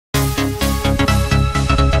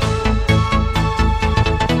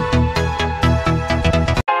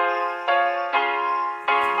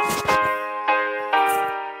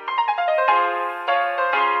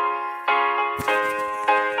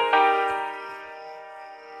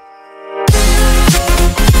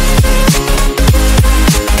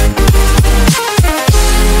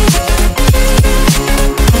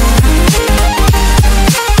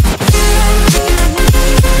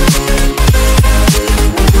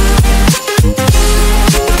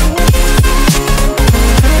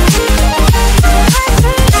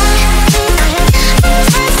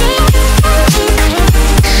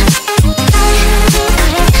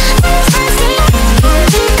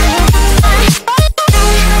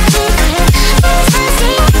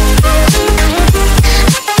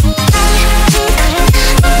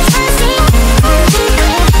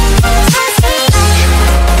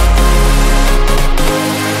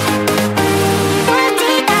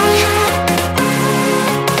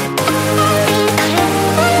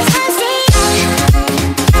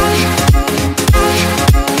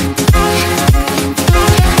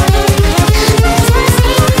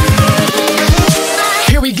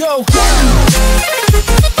go.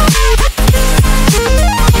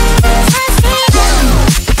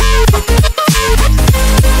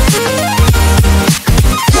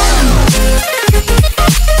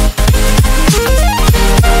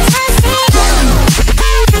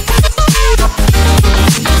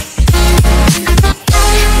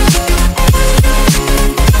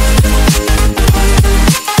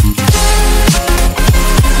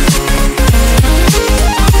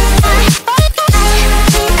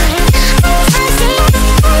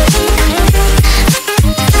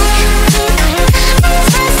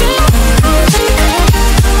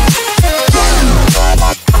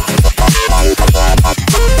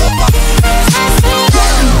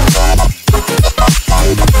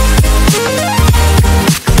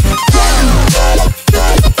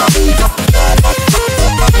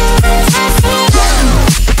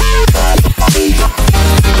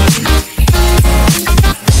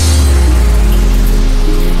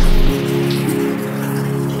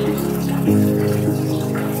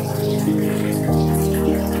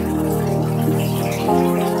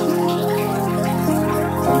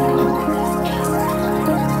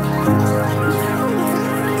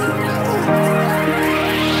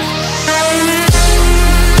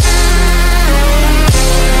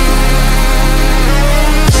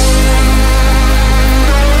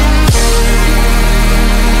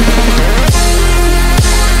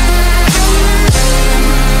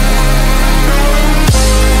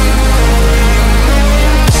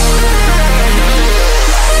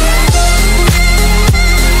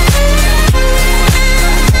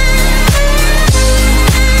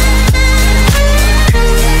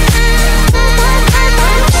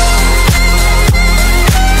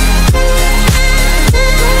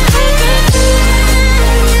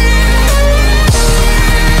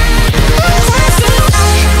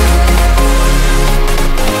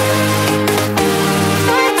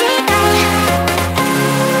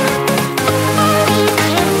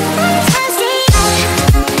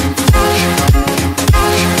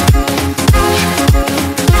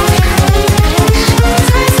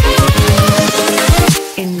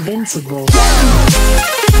 Invincible.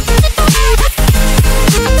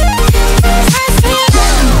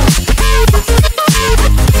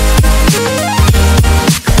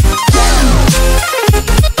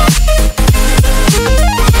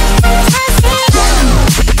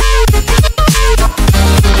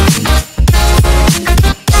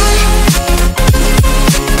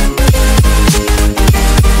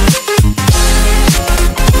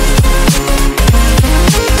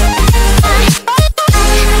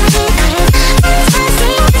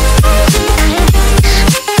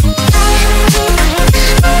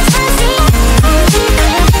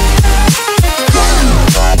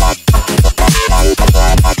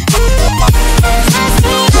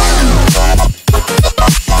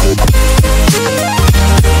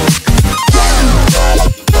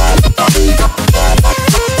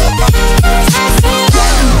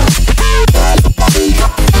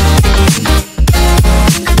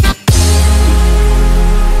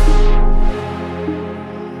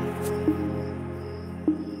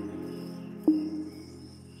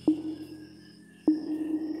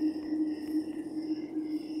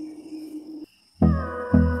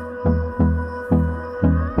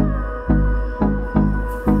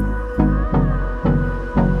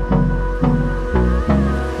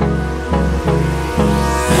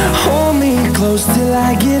 Close till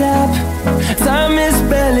I get up. Time is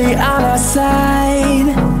barely on our side.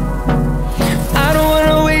 I don't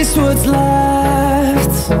wanna waste what's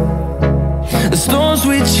left. The storms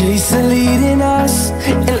we chase are leading us,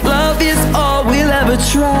 and love is all we'll ever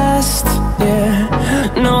trust. Yeah,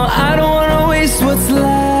 no, I don't wanna waste what's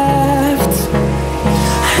left.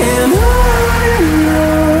 And on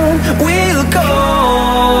we'll go,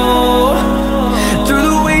 through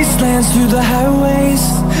the wastelands, through the highways,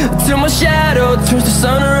 till my shadow turns to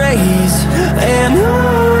sun rays. And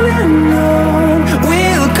on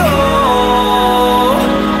we'll go,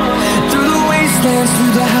 through the wastelands,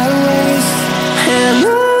 through the highways, and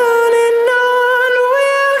on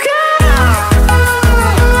we'll go.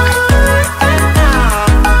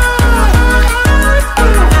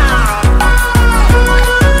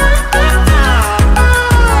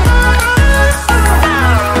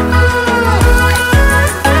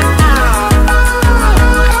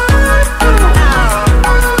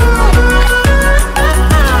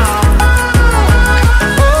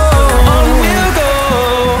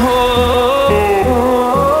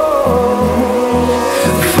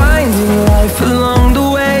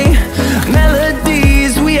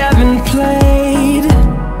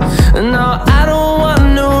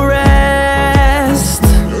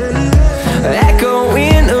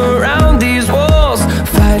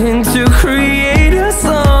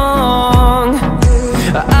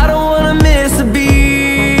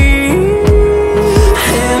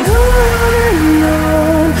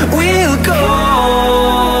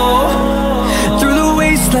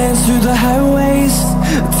 wastelands, through the highways,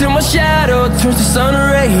 till my shadow turns to sun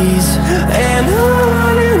rays. And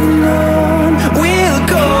on we'll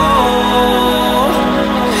go,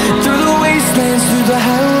 through the wastelands, through the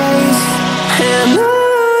highways, and on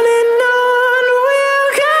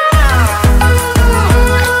we'll go.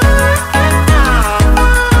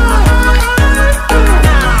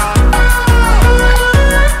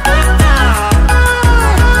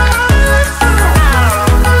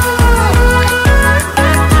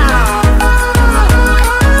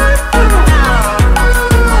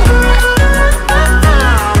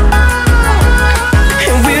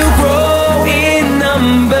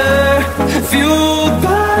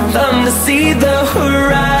 See the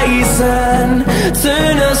horizon,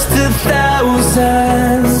 turn us to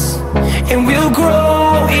thousands, and we'll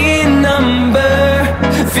grow in number,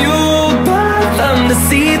 fueled by them to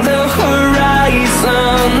see the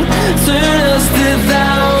horizon.